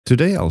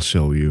Today I'll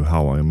show you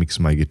how I mix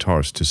my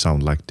guitars to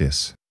sound like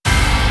this.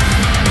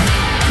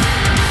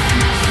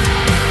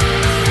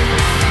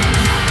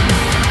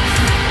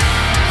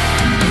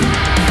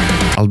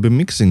 I'll be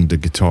mixing the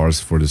guitars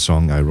for the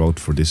song I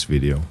wrote for this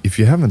video. If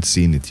you haven't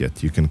seen it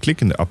yet, you can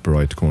click in the upper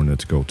right corner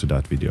to go to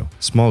that video.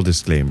 Small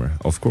disclaimer,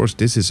 of course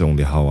this is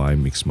only how I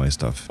mix my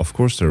stuff. Of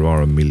course there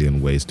are a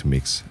million ways to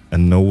mix,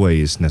 and no way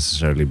is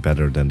necessarily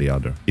better than the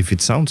other. If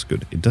it sounds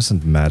good, it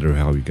doesn't matter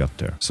how you got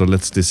there. So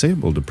let's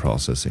disable the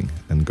processing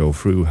and go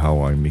through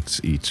how I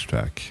mix each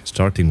track,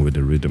 starting with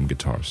the rhythm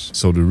guitars.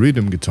 So the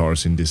rhythm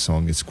guitars in this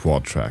song is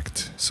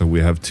quad-tracked. So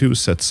we have two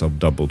sets of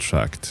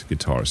double-tracked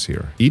guitars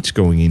here, each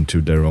going into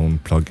their own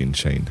plug-in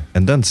chain,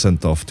 and then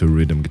sent off to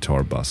rhythm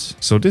guitar bus.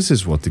 So this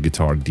is what the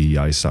guitar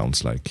DI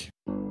sounds like.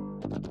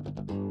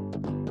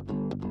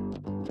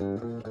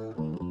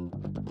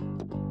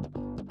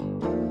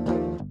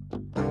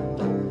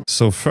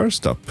 So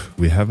first up,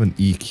 we have an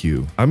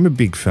EQ. I'm a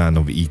big fan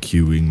of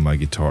EQing my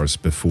guitars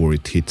before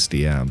it hits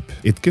the amp.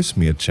 It gives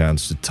me a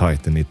chance to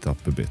tighten it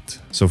up a bit.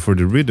 So for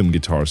the rhythm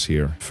guitars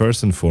here,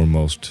 first and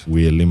foremost,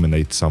 we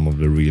eliminate some of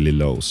the really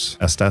lows,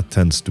 as that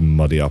tends to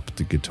muddy up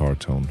the guitar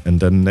tone. And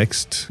then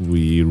next,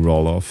 we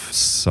roll off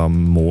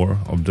some more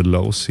of the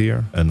lows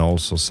here, and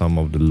also some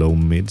of the low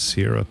mids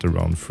here at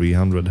around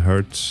 300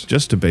 Hz,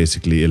 just to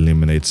basically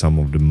eliminate some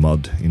of the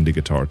mud in the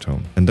guitar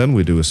tone. And then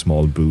we do a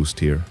small boost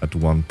here at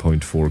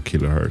 1.4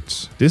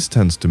 kHz. This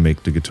tends to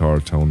make the guitar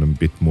tone a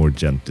bit more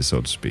gentle, so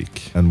to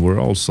speak. And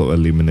we're also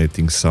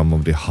eliminating some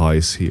of the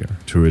highs here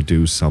to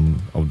reduce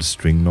some of the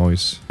string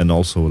noise, and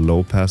also a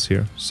low pass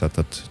here set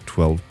at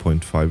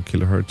 12.5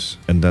 kHz.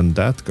 And then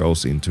that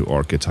goes into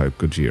Archetype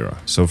Gojira.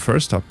 So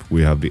first up,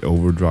 we have the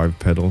overdrive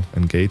pedal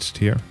engaged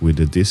here with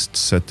the dist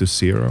set to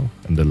 0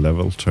 and the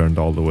level turned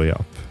all the way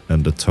up,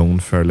 and the tone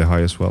fairly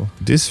high as well.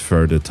 This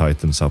further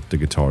tightens up the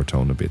guitar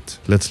tone a bit.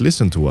 Let's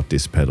listen to what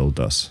this pedal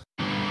does.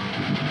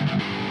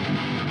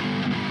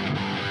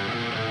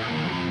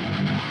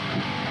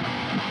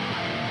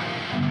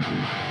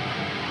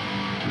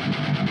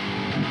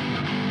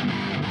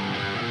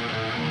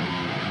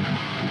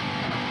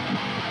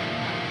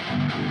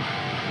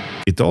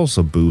 It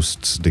also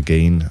boosts the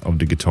gain of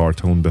the guitar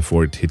tone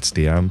before it hits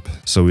the amp,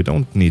 so we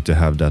don't need to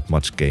have that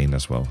much gain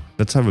as well.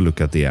 Let's have a look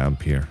at the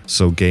amp here.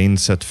 So gain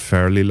set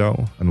fairly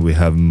low, and we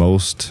have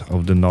most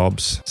of the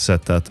knobs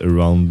set at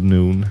around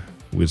noon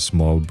with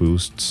small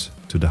boosts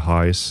to the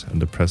highs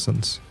and the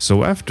presence.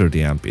 So after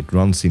the amp, it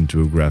runs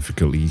into a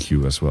graphical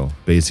EQ as well,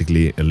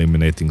 basically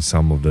eliminating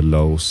some of the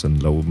lows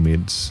and low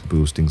mids,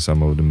 boosting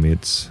some of the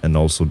mids, and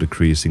also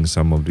decreasing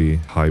some of the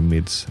high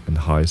mids and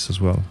highs as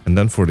well. And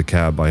then for the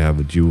cab, I have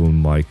a dual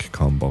mic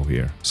combo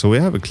here. So we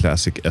have a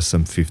classic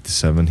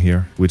SM57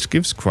 here, which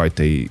gives quite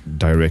a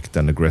direct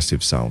and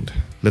aggressive sound.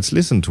 Let's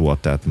listen to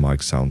what that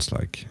mic sounds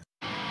like.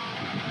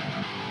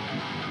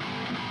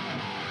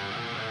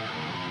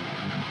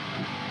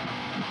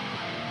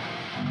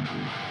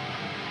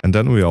 And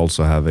then we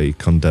also have a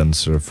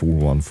condenser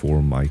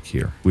 414 mic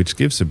here, which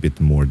gives a bit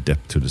more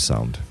depth to the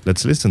sound.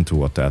 Let's listen to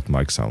what that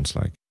mic sounds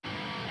like.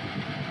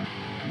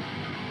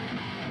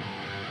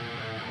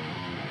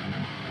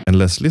 And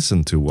let's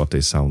listen to what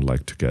they sound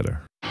like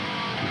together.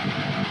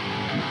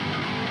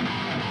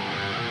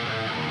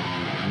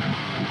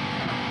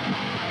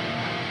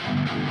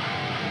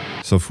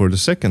 So for the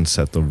second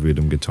set of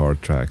rhythm guitar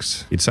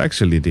tracks, it's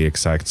actually the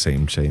exact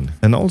same chain.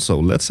 And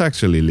also, let's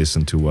actually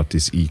listen to what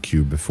this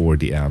EQ before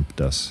the amp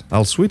does.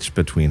 I'll switch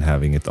between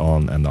having it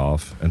on and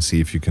off and see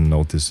if you can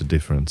notice the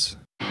difference.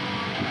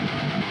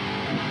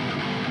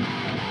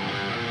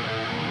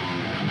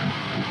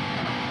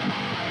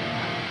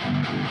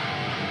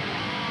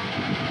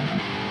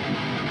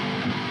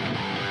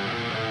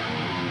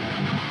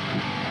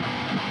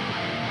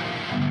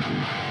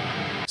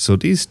 So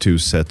these two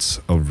sets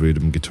of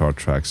rhythm guitar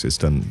tracks is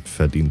then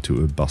fed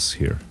into a bus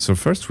here. So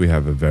first we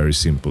have a very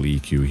simple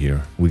EQ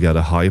here. We got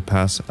a high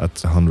pass at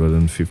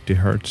 150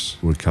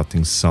 Hz. We're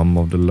cutting some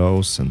of the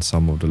lows and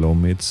some of the low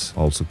mids,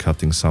 also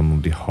cutting some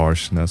of the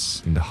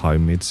harshness in the high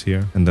mids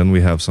here. And then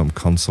we have some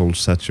console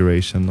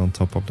saturation on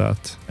top of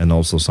that, and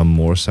also some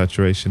more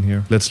saturation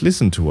here. Let's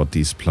listen to what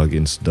these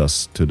plugins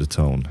does to the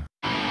tone.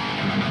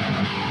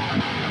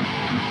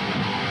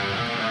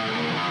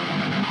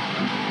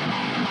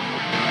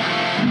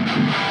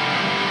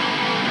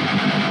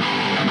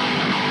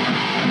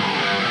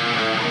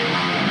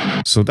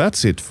 So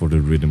that's it for the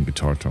rhythm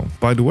guitar tone.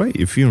 By the way,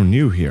 if you're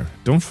new here,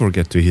 don't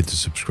forget to hit the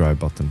subscribe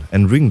button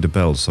and ring the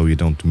bell so you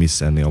don't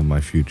miss any of my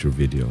future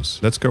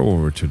videos. Let's go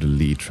over to the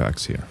lead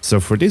tracks here. So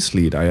for this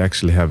lead, I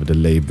actually have a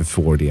delay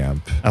before the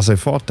amp, as I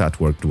thought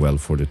that worked well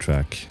for the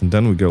track. And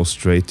then we go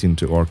straight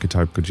into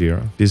Archetype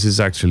Gojira. This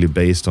is actually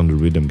based on the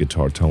rhythm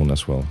guitar tone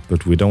as well,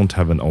 but we don't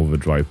have an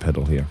overdrive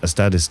pedal here, as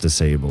that is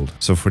disabled.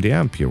 So for the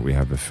amp here, we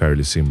have a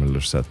fairly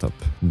similar setup.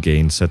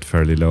 Gain set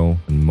fairly low,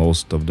 and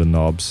most of the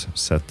knobs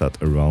set at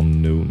around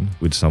noon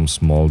with some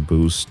small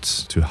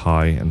boosts to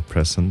high and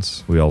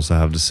presence. We also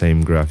have the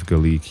same graphical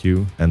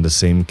EQ and the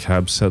same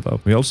cab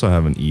setup. We also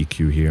have an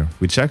EQ here,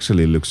 which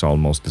actually looks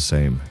almost the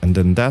same. And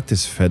then that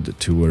is fed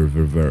to a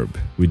reverb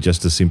with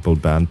just a simple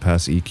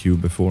bandpass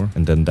EQ before,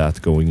 and then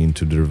that going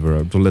into the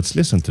reverb. So let's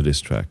listen to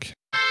this track.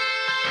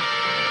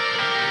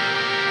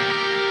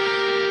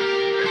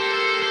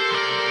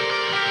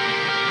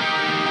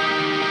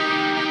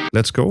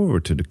 Let's go over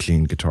to the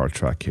clean guitar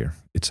track here.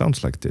 It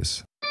sounds like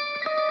this.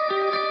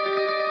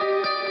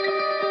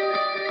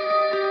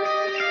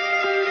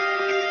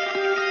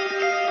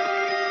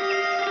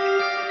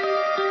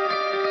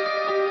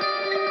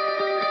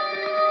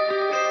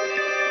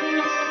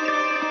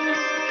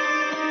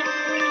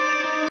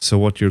 So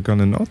what you're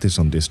gonna notice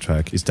on this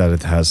track is that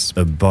it has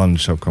a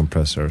bunch of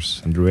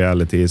compressors. And the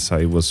reality is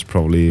I was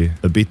probably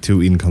a bit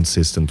too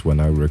inconsistent when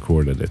I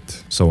recorded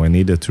it. So I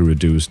needed to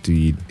reduce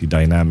the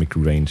dynamic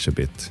range a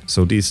bit.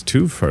 So these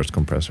two first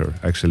compressor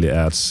actually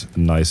adds a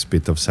nice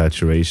bit of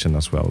saturation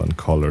as well and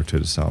color to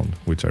the sound,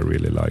 which I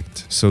really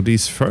liked. So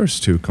these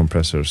first two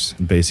compressors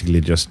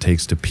basically just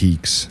takes the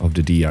peaks of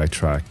the DI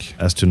track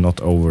as to not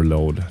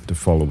overload the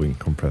following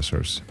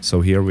compressors.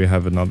 So here we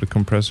have another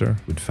compressor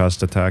with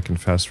fast attack and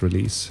fast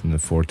release in a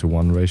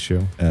 4:1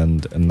 ratio,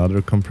 and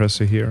another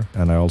compressor here,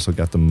 and I also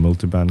got the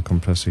multiband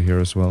compressor here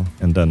as well,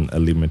 and then a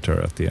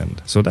limiter at the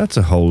end. So that's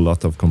a whole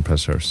lot of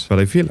compressors, but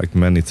I feel like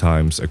many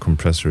times a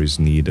compressor is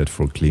needed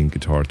for clean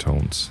guitar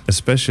tones,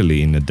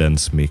 especially in a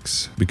dense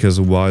mix,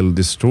 because while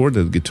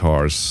distorted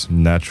guitars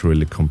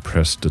naturally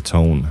compress the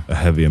tone a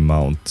heavy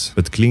amount,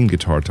 but clean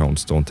guitar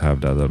tones don't have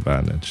that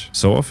advantage.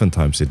 So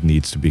oftentimes it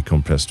needs to be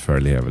compressed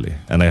fairly heavily,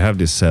 and I have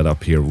this set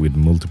up here with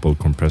multiple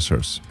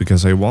compressors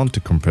because I want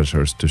the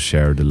compressors to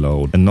share the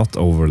load and not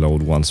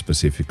overload one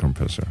specific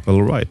compressor.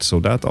 Well, right, so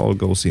that all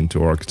goes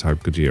into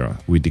Archetype Gojira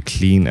with the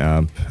clean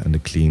amp and the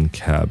clean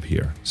cab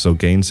here. So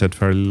gain set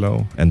fairly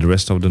low and the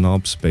rest of the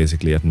knobs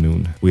basically at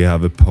noon. We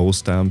have a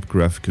post amp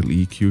graphical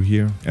EQ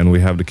here, and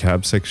we have the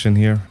cab section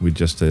here with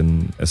just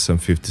an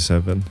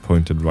SM57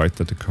 pointed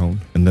right at the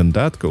cone. And then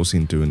that goes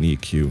into an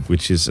EQ,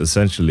 which is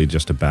essentially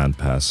just a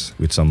bandpass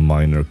with some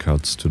minor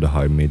cuts to the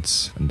high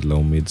mids and the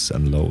low mids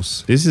and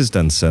lows. This is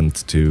then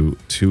sent to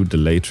two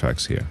delay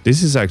tracks here.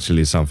 This is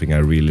actually something I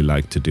really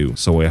like to do.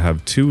 So I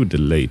have two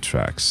delay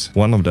tracks.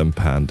 One of them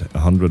panned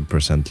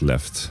 100%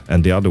 left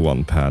and the other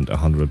one panned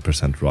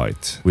 100%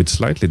 right with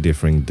slightly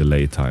differing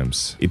delay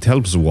times. It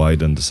helps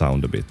widen the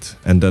sound a bit.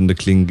 And then the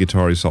clean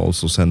guitar is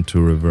also sent to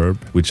reverb,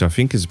 which I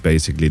think is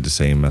basically the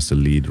same as the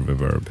lead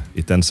reverb.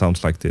 It then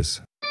sounds like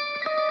this.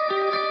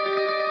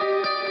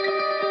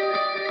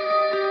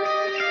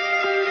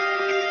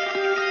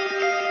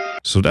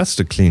 So that's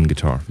the clean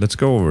guitar. Let's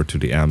go over to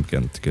the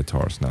ambient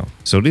guitars now.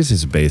 So this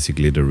is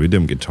basically the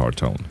rhythm guitar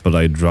tone, but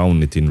I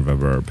drown it in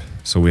reverb.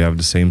 So we have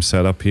the same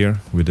setup here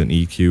with an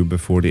EQ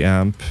before the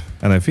amp,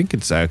 and I think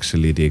it's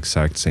actually the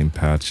exact same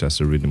patch as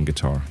a rhythm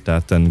guitar.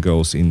 That then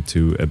goes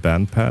into a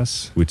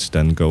bandpass, which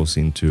then goes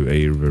into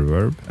a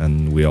reverb,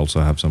 and we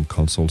also have some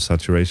console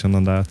saturation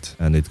on that,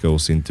 and it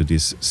goes into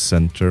this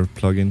center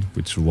plugin,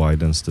 which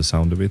widens the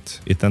sound a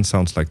bit. It then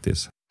sounds like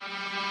this.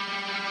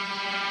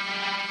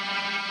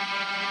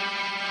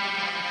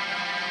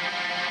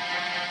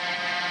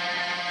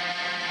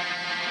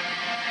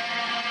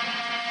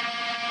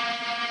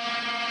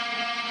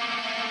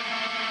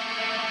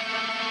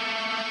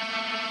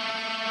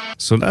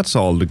 So that's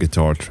all the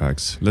guitar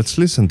tracks. Let's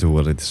listen to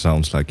what it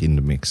sounds like in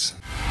the mix.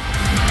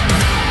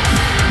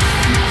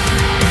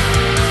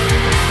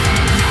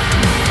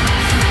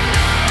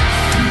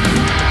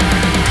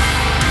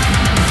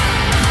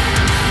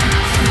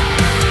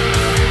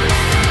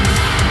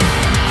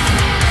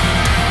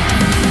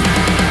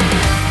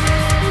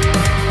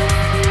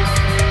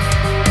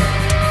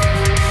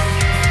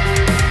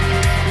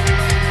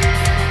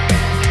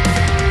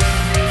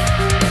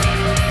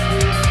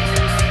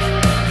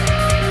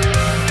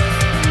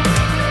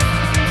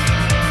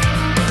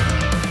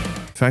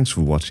 Thanks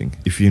for watching.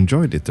 If you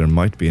enjoyed it, there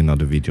might be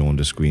another video on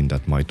the screen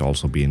that might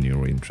also be in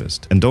your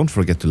interest. And don't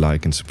forget to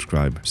like and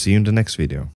subscribe. See you in the next video.